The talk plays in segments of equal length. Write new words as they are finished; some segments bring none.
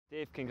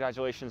Dave,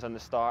 congratulations on the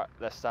start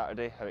this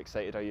Saturday. How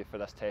excited are you for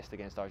this test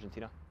against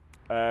Argentina?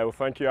 Well,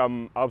 thank you.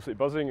 I'm absolutely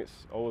buzzing.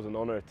 It's always an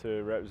honour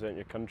to represent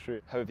your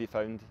country. How have you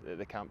found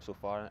the camp so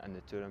far and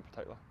the tour in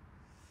particular?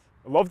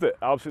 I loved it.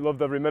 I absolutely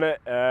loved every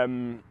minute.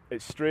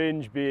 It's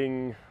strange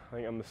being, I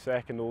think I'm the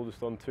second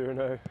oldest on tour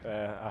now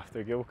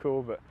after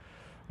Gilco, but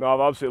no,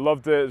 I've absolutely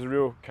loved it. There's a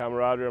real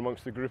camaraderie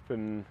amongst the group,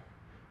 and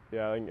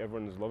yeah, I think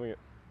everyone's loving it.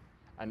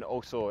 And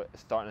also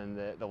starting in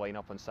the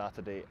lineup on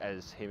Saturday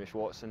is Hamish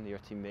Watson, your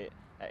teammate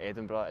at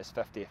Edinburgh, his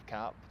 50th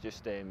cap.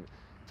 Just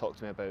talk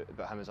to me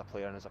about him as a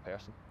player and as a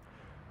person.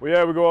 Well,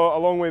 yeah, we go a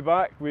long way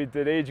back. We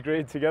did age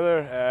grade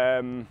together.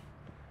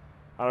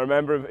 I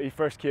remember he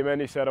first came in.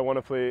 He said, "I want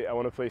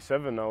to play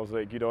 7." I was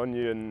like, "Good on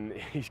you!" And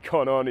he's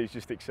gone on. He's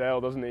just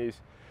excelled, hasn't he?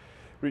 He's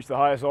reached the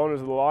highest honours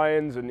of the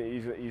Lions, and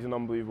he's an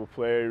unbelievable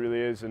player. He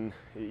really is, and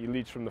he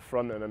leads from the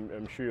front. And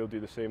I'm sure he'll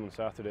do the same on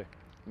Saturday.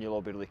 And you'll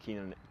all be really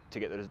keen to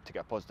get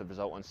a positive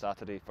result on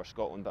Saturday for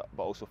Scotland,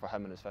 but also for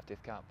him in his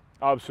 50th cap.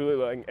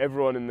 Absolutely. I think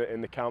everyone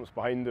in the camp's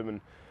behind him, and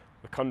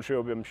the country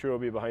I'm sure will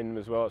be behind him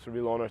as well. It's a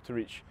real honour to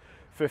reach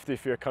 50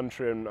 for your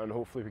country, and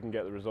hopefully we can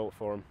get the result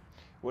for him.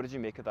 What did you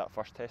make of that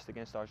first test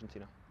against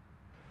Argentina?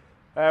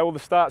 Well, the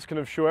stats kind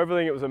of show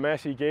everything. It was a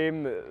messy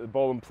game. The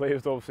ball in play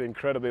was obviously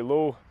incredibly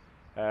low.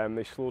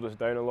 They slowed us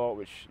down a lot,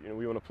 which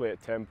we want to play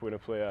at tempo. We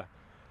want to play a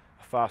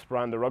fast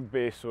brand of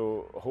rugby,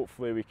 so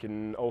hopefully we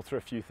can alter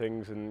a few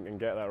things and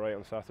get that right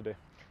on Saturday.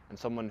 And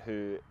someone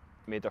who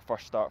made their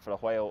first start for a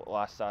while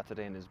last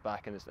Saturday and is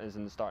back is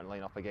in the starting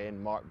lineup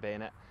again, Mark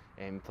Bennett,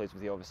 plays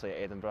with you obviously at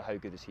Edinburgh. How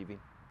good has he been?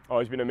 Oh,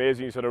 he's been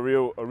amazing. He's had a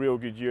real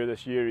good year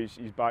this year.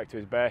 He's back to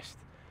his best.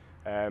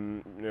 A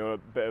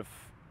bit of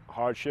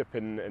hardship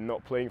in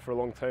not playing for a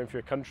long time for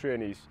your country,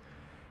 and he's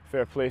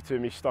fair play to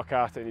him. He's stuck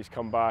at it and he's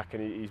come back,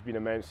 and he's been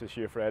immense this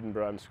year for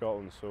Edinburgh and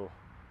Scotland. So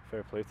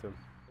fair play to him.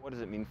 What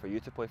does it mean for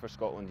you to play for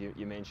Scotland?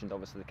 You mentioned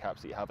obviously the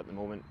caps that you have at the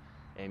moment.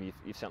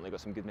 You've certainly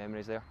got some good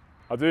memories there.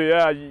 I do,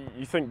 yeah.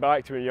 You think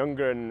back to when you're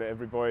younger, and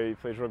every boy who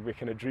plays rugby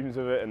kind of dreams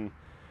of it,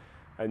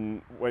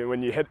 and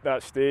when you hit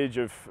that stage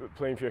of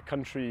playing for your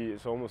country,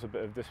 it's almost a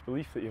bit of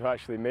disbelief that you've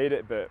actually made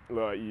it. But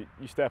look, you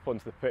step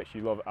onto the pitch,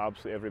 you love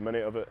absolutely every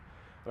minute of it.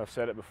 And I've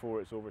said it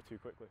before, it's over too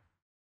quickly.